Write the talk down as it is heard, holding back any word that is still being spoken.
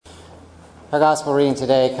Our gospel reading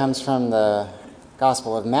today comes from the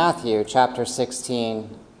Gospel of Matthew, chapter 16,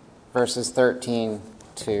 verses 13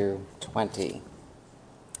 to 20.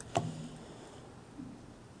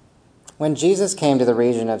 When Jesus came to the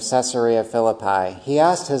region of Caesarea Philippi, he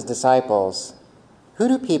asked his disciples, "Who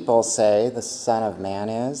do people say the Son of Man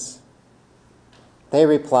is?" They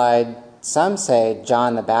replied, "Some say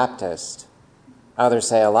John the Baptist, others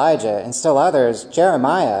say Elijah, and still others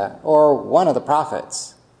Jeremiah or one of the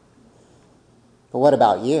prophets." "But what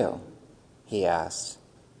about you?" he asked.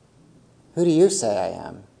 "Who do you say I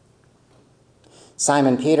am?"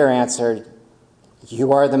 Simon Peter answered,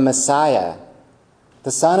 "You are the Messiah,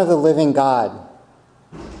 the Son of the living God."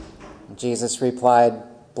 Jesus replied,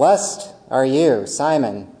 "Blessed are you,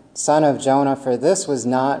 Simon, son of Jonah, for this was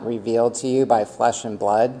not revealed to you by flesh and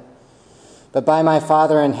blood, but by my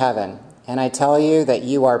Father in heaven. And I tell you that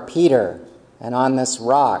you are Peter, and on this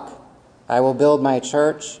rock I will build my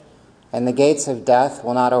church, and the gates of death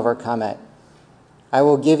will not overcome it. I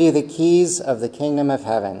will give you the keys of the kingdom of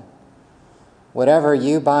heaven. Whatever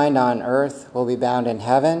you bind on earth will be bound in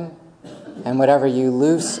heaven, and whatever you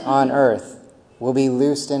loose on earth will be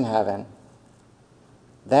loosed in heaven."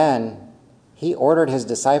 Then he ordered his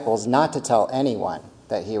disciples not to tell anyone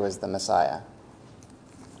that he was the Messiah.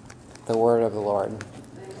 The word of the Lord.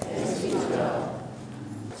 Thanks be to God.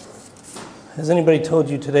 Has anybody told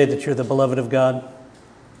you today that you're the beloved of God?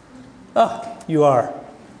 You are.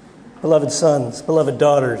 Beloved sons, beloved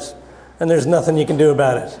daughters, and there's nothing you can do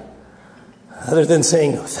about it other than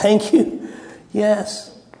saying, "Thank you,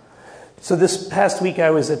 yes." So this past week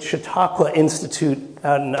I was at Chautauqua Institute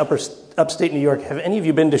out in upstate New York. Have any of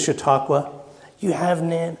you been to Chautauqua? You have,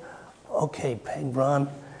 Nan? Okay, Peg, Ron.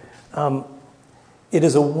 It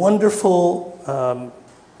is a wonderful,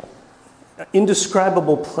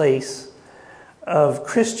 indescribable place of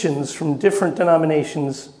Christians from different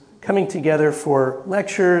denominations coming together for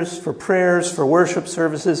lectures, for prayers, for worship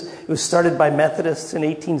services. It was started by Methodists in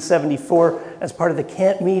 1874 as part of the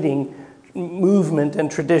camp meeting movement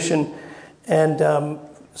and tradition. And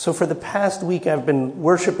so for the past week, I've been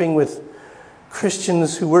worshiping with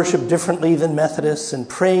Christians who worship differently than Methodists and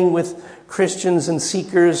praying with Christians and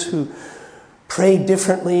seekers who pray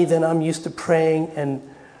differently than I'm used to praying, and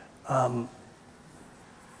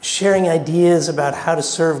sharing ideas about how to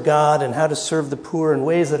serve God and how to serve the poor in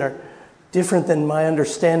ways that are different than my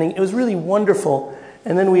understanding. It was really wonderful.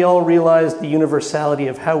 And then we all realized the universality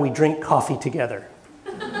of how we drink coffee together.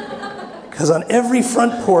 Because on every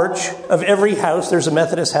front porch of every house, there's a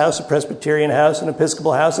Methodist house, a Presbyterian house, an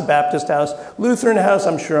Episcopal house, a Baptist house, Lutheran house,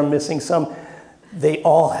 I'm sure I'm missing some. They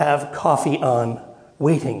all have coffee on,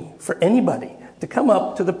 waiting for anybody to come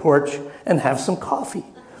up to the porch and have some coffee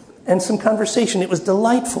and some conversation. It was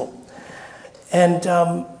delightful. And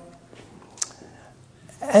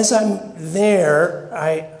as I'm there,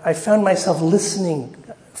 I found myself listening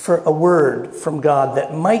for a word from God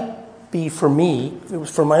that might be for me. It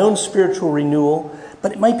was for my own spiritual renewal,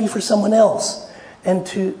 but it might be for someone else. And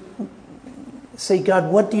to say,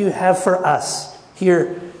 "God, what do you have for us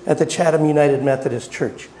here at the Chatham United Methodist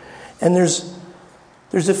Church?" And there's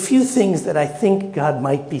a few things that I think God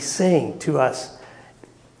might be saying to us.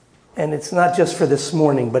 And it's not just for this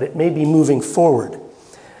morning, but it may be moving forward.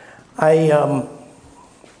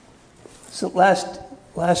 So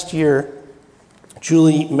last year,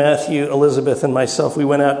 Julie, Matthew, Elizabeth, and myself, we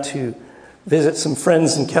went out to visit some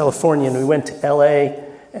friends in California, and we went to L.A.,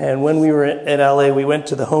 and when we were at L.A., we went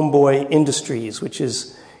to the Homeboy Industries, which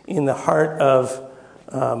is in the heart of,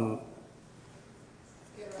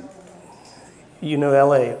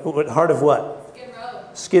 L.A. Heart of what? Skid Row.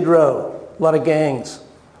 Skid Row. A lot of gangs.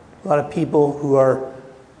 A lot of people who are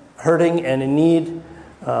hurting and in need.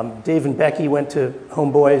 Dave and Becky went to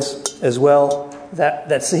Homeboys as well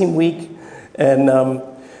that same week. And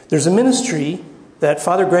there's a ministry that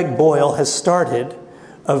Father Greg Boyle has started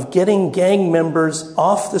of getting gang members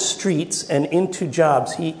off the streets and into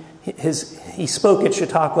jobs. He spoke at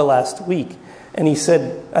Chautauqua last week, and he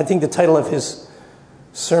said, I think the title of his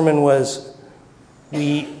sermon was,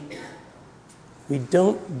 We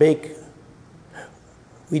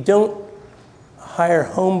don't hire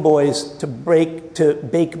homeboys to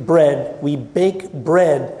bake bread. We bake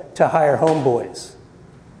bread to hire homeboys,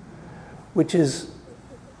 which is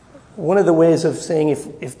one of the ways of saying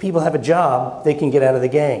if people have a job, they can get out of the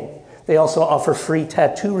gang. They also offer free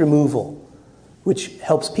tattoo removal, which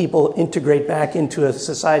helps people integrate back into a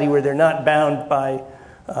society where they're not bound by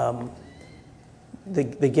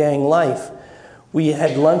the gang life. We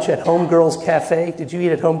had lunch at Homegirls Cafe. Did you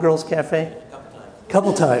eat at Homegirls Cafe? A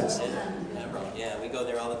couple times. Yeah, we go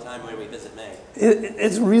there all the time when we visit May.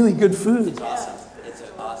 It's really good food. It's awesome. It's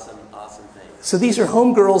awesome. Awesome thing. So these are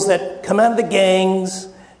homegirls that come out of the gangs.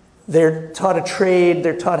 They're taught a trade.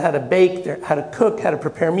 They're taught how to bake, how to cook, how to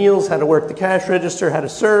prepare meals, how to work the cash register, how to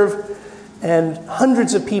serve. And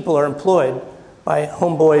hundreds of people are employed by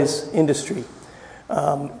Homeboys Industry.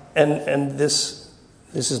 And this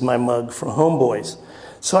is my mug from Homeboys.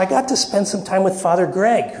 So I got to spend some time with Father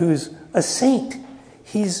Greg, who's a saint.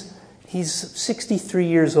 He's 63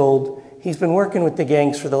 years old. He's been working with the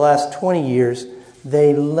gangs for the last 20 years.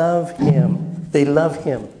 They love him. They love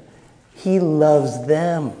him. He loves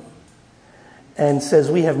them. And says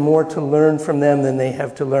we have more to learn from them than they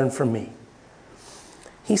have to learn from me.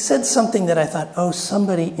 He said something that I thought,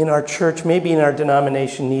 somebody in our church, maybe in our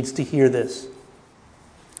denomination, needs to hear this.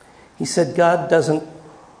 He said, God doesn't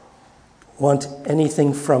want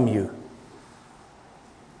anything from you.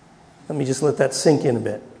 Let me just let that sink in a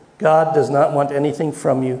bit. God does not want anything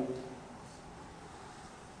from you.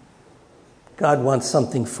 God wants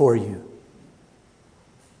something for you.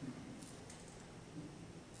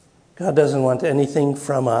 God doesn't want anything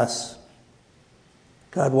from us.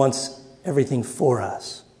 God wants everything for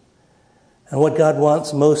us. And what God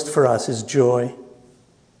wants most for us is joy. Do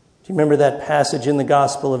you remember that passage in the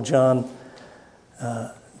Gospel of John?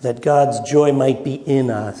 That God's joy might be in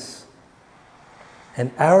us.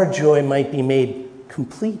 And our joy might be made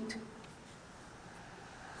complete.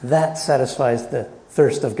 That satisfies the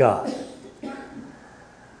thirst of God.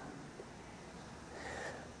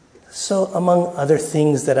 So among other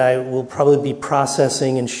things that I will probably be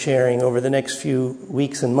processing and sharing over the next few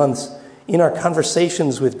weeks and months, in our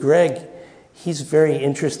conversations with Greg, he's very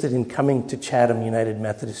interested in coming to Chatham United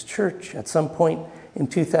Methodist Church at some point in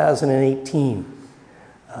 2018.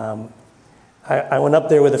 I went up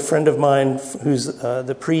there with a friend of mine who's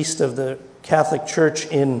the priest of the Catholic Church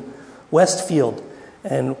in Westfield,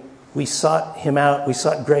 and we sought him out, we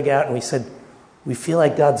sought Greg out, and we said, we feel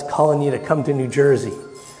like God's calling you to come to New Jersey.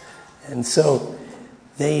 And so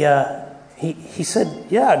he said,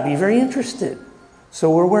 yeah, I'd be very interested. So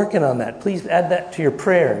we're working on that. Please add that to your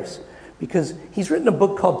prayers. Because he's written a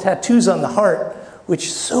book called Tattoos on the Heart,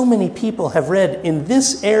 which so many people have read in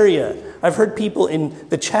this area. I've heard people in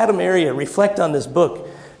the Chatham area reflect on this book.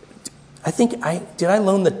 Did I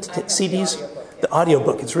loan the CDs? The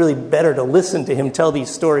audiobook. It's really better to listen to him tell these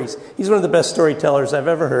stories. He's one of the best storytellers I've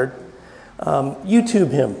ever heard.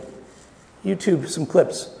 YouTube him. YouTube some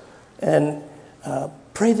clips. And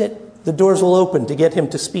pray that the doors will open to get him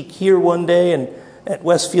to speak here one day and at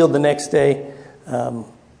Westfield the next day.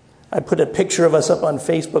 I put a picture of us up on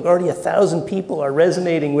Facebook. Already 1,000 people are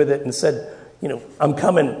resonating with it and said, I'm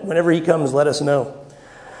coming. Whenever he comes, let us know.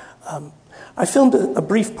 I filmed a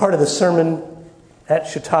brief part of the sermon at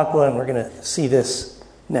Chautauqua, and we're going to see this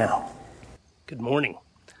now. Good morning.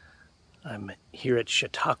 I'm here at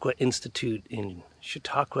Chautauqua Institute in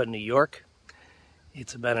Chautauqua, New York.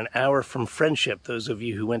 It's about an hour from Friendship. Those of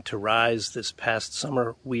you who went to Rise this past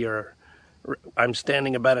summer, I'm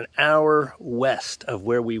standing about an hour west of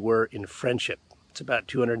where we were in Friendship. It's about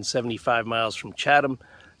 275 miles from Chatham,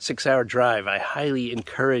 6-hour drive. I highly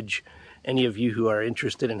encourage any of you who are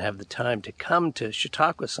interested and have the time to come to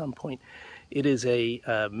Chautauqua some point. It is a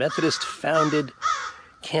Methodist-founded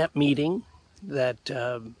camp meeting that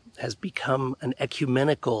has become an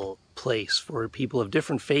ecumenical place for people of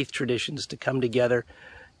different faith traditions to come together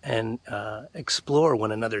and explore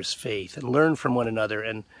one another's faith and learn from one another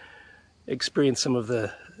and experience some of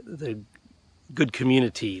the good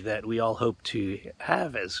community that we all hope to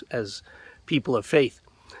have as people of faith.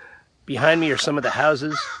 Behind me are some of the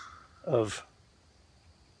houses of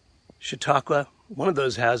Chautauqua. One of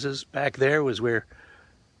those houses back there was where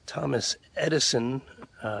Thomas Edison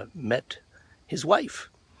met his wife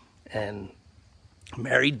and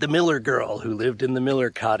married the Miller girl who lived in the Miller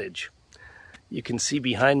cottage. You can see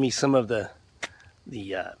behind me some of the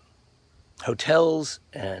hotels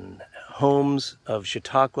and homes of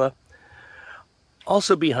Chautauqua.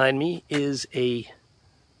 Also behind me is a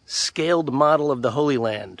scaled model of the Holy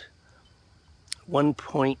Land.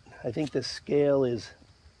 I think the scale is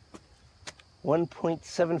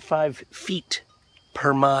 1.75 feet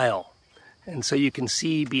per mile. And so you can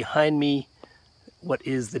see behind me what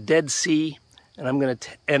is the Dead Sea,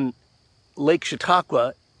 and Lake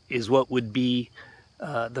Chautauqua is what would be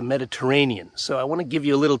the Mediterranean. So I want to give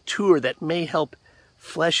you a little tour that may help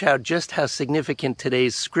flesh out just how significant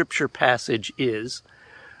today's scripture passage is.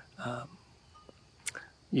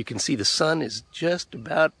 You can see the sun is just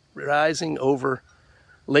about rising over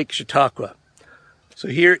Lake Chautauqua. So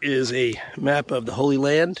here is a map of the Holy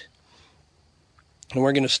Land, and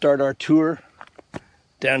we're going to start our tour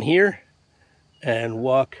down here and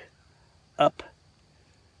walk up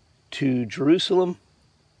to Jerusalem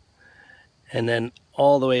and then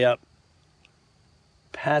all the way up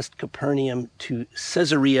past Capernaum to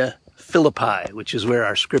Caesarea Philippi, which is where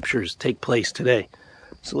our scriptures take place today.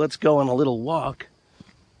 So let's go on a little walk.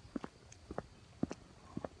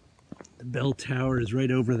 The bell tower is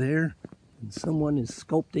right over there, and someone is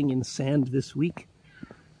sculpting in sand this week.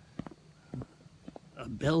 A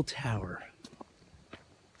bell tower.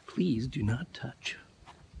 Please do not touch.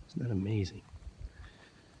 Isn't that amazing?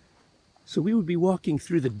 So we would be walking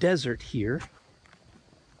through the desert here.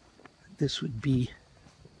 This would be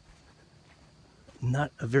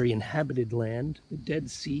not a very inhabited land. The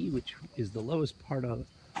Dead Sea, which is the lowest part on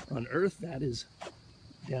earth, that is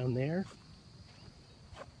down there.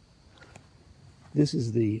 This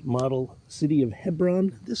is the model city of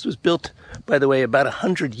Hebron. This was built, by the way, about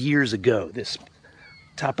 100 years ago, this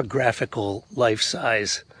topographical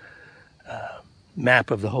life-size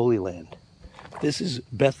map of the Holy Land. This is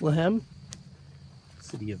Bethlehem,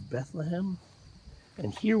 city of Bethlehem,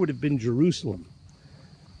 and here would have been Jerusalem.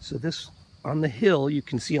 So this, on the hill, you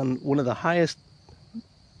can see on one of the highest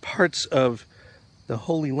parts of the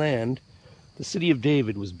Holy Land, the city of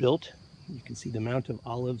David was built. You can see the Mount of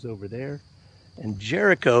Olives over there. And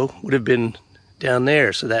Jericho would have been down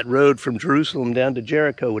there. So that road from Jerusalem down to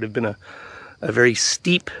Jericho would have been a very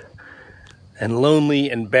steep and lonely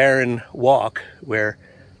and barren walk where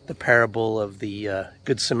the parable of the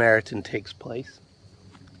Good Samaritan takes place.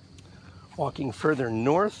 Walking further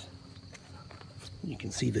north, you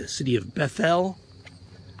can see the city of Bethel,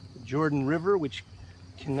 the Jordan River, which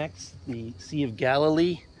connects the Sea of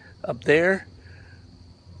Galilee up there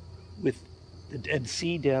with the Dead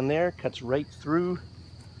Sea down there, cuts right through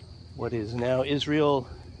what is now Israel,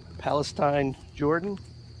 Palestine, Jordan.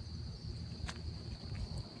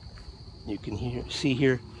 You can see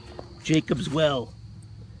here Jacob's well.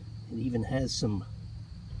 It even has some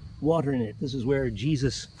water in it. This is where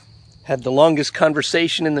Jesus had the longest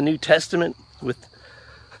conversation in the New Testament with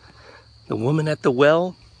the woman at the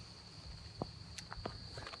well.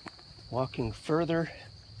 Walking further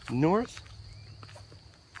north,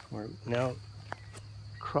 we're now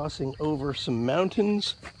crossing over some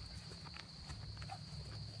mountains.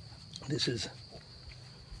 This is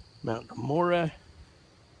Mount Moreh,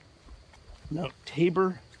 Mount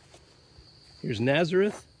Tabor. Here's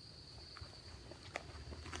Nazareth.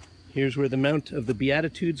 Here's where the Mount of the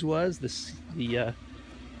Beatitudes was, the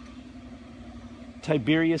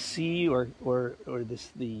Tiberias Sea, or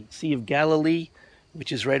the Sea of Galilee,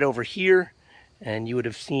 which is right over here. And you would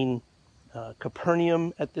have seen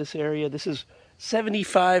Capernaum at this area. This is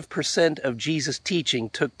 75% of Jesus' teaching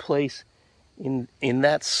took place in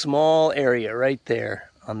that small area right there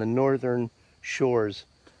on the northern shores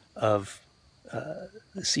of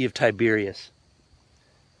the Sea of Tiberias,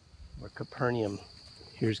 or Capernaum.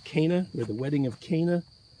 Here's Cana, where the wedding of Cana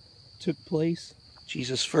took place,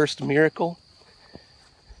 Jesus' first miracle.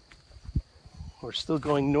 We're still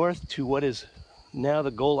going north to what is now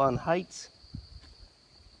the Golan Heights.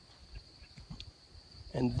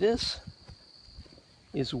 And this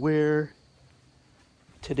is where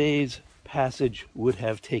today's passage would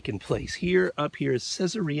have taken place. Up here is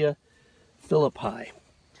Caesarea Philippi.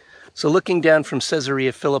 So looking down from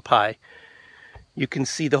Caesarea Philippi, you can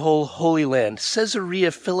see the whole Holy Land.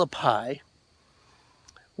 Caesarea Philippi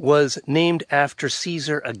was named after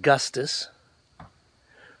Caesar Augustus,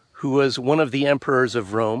 who was one of the emperors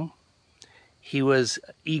of Rome. He was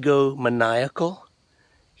egomaniacal.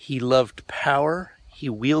 He loved power. He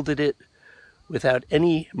wielded it without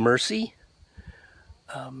any mercy.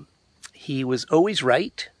 He was always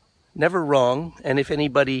right, never wrong, and if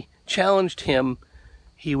anybody challenged him,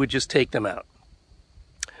 he would just take them out.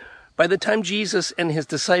 By the time Jesus and his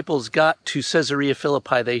disciples got to Caesarea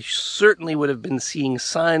Philippi, they certainly would have been seeing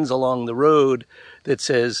signs along the road that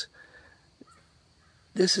says,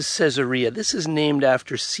 this is Caesarea. This is named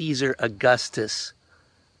after Caesar Augustus,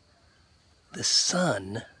 the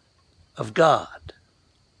Son of God.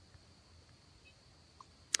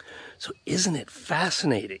 So isn't it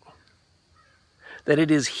fascinating that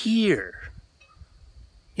it is here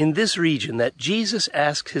in this region that Jesus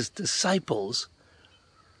asked his disciples,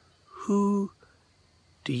 who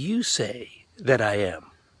do you say that I am?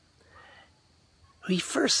 He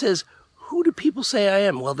first says, who do people say I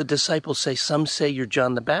am? Well, the disciples say, some say you're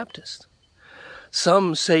John the Baptist.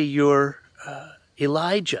 Some say you're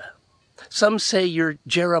Elijah. Some say you're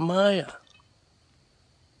Jeremiah.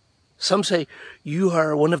 Some say you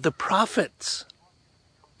are one of the prophets.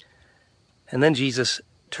 And then Jesus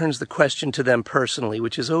turns the question to them personally,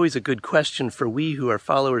 which is always a good question for we who are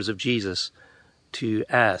followers of Jesus to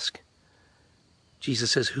ask.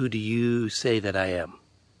 Jesus says, who do you say that I am?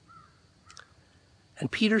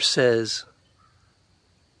 And Peter says,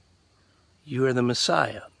 You are the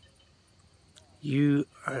Messiah. You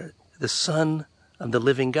are the Son of the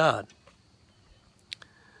living God.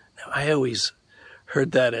 Now, I always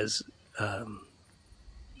heard that as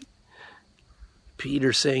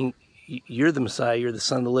Peter saying, you're the Messiah, you're the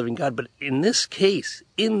Son of the living God. But in this case,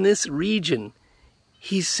 in this region,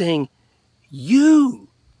 he's saying, you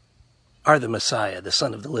are the Messiah, the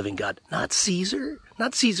Son of the living God. Not Caesar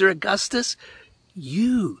Augustus.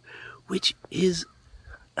 You, which is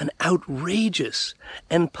an outrageous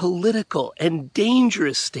and political and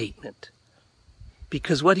dangerous statement.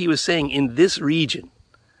 Because what he was saying in this region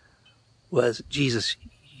was, Jesus,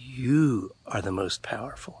 you are the most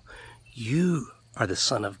powerful. You are the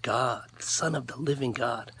Son of God, Son of the living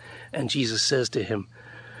God. And Jesus says to him,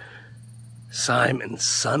 Simon,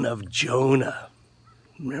 son of Jonah.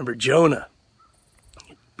 Remember Jonah.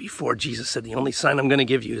 Before Jesus said, the only sign I'm going to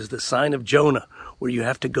give you is the sign of Jonah, where you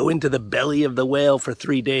have to go into the belly of the whale for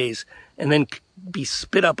 3 days and then be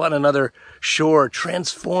spit up on another shore,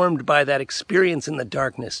 transformed by that experience in the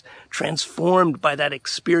darkness, transformed by that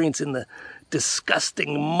experience in the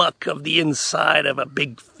disgusting muck of the inside of a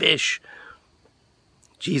big fish.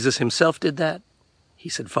 Jesus himself did that. He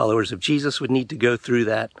said followers of Jesus would need to go through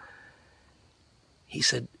that. He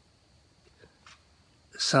said,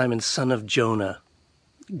 Simon, son of Jonah,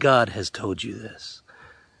 God has told you this.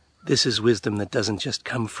 This is wisdom that doesn't just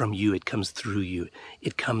come from you, it comes through you.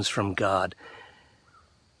 It comes from God.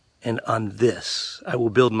 And on this, I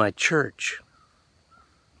will build my church.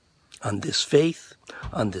 On this faith,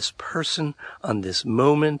 on this person, on this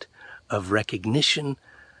moment of recognition,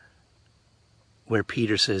 where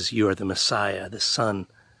Peter says, you are the Messiah, the Son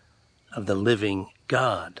of the living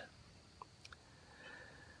God.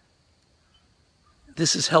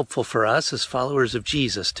 This is helpful for us as followers of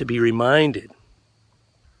Jesus to be reminded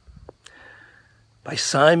by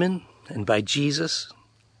Simon and by Jesus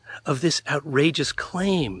of this outrageous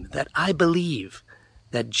claim that I believe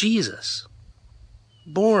that Jesus,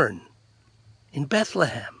 born in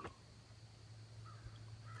Bethlehem,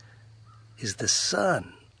 is the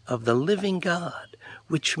Son of the living God,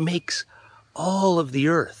 which makes all of the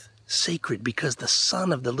earth sacred because the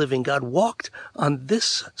Son of the living God walked on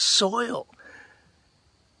this soil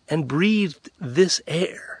and breathed this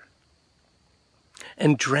air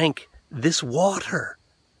and drank this water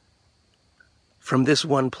from this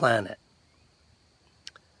one planet.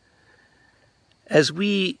 As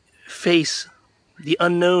we face the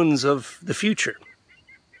unknowns of the future,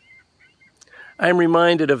 I am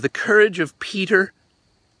reminded of the courage of Peter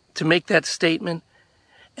to make that statement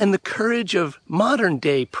and the courage of modern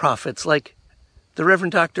day prophets like the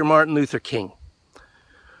Reverend Dr. Martin Luther King,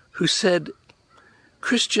 who said,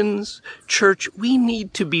 Christians, church, we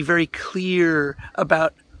need to be very clear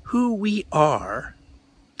about who we are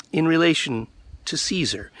in relation to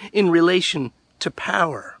Caesar, in relation to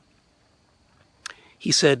power.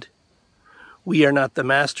 He said, we are not the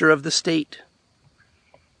master of the state.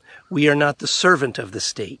 We are not the servant of the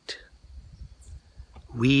state.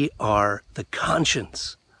 We are the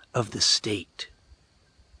conscience of the state.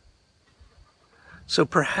 So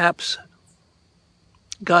perhaps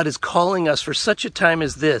God is calling us for such a time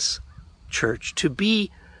as this, church, to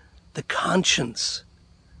be the conscience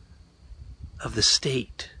of the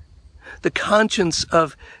state, the conscience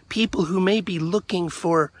of people who may be looking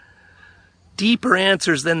for deeper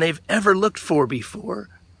answers than they've ever looked for before,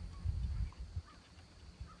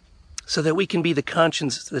 so that we can be the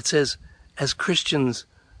conscience that says, as Christians,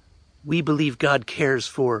 we believe God cares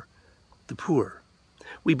for the poor.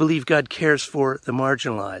 We believe God cares for the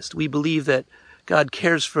marginalized. We believe that God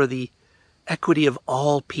cares for the equity of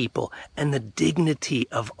all people and the dignity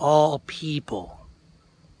of all people.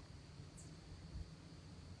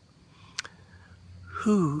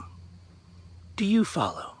 Who do you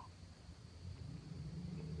follow?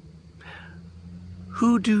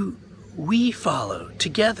 Who do we follow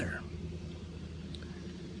together?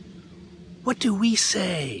 What do we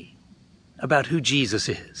say about who Jesus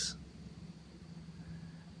is?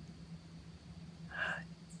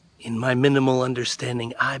 In my minimal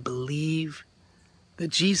understanding, I believe that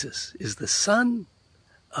Jesus is the Son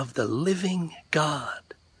of the living God,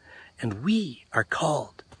 and we are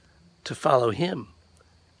called to follow him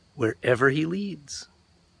wherever he leads,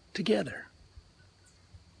 together.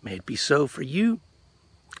 May it be so for you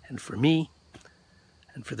and for me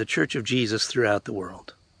and for the Church of Jesus throughout the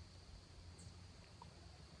world.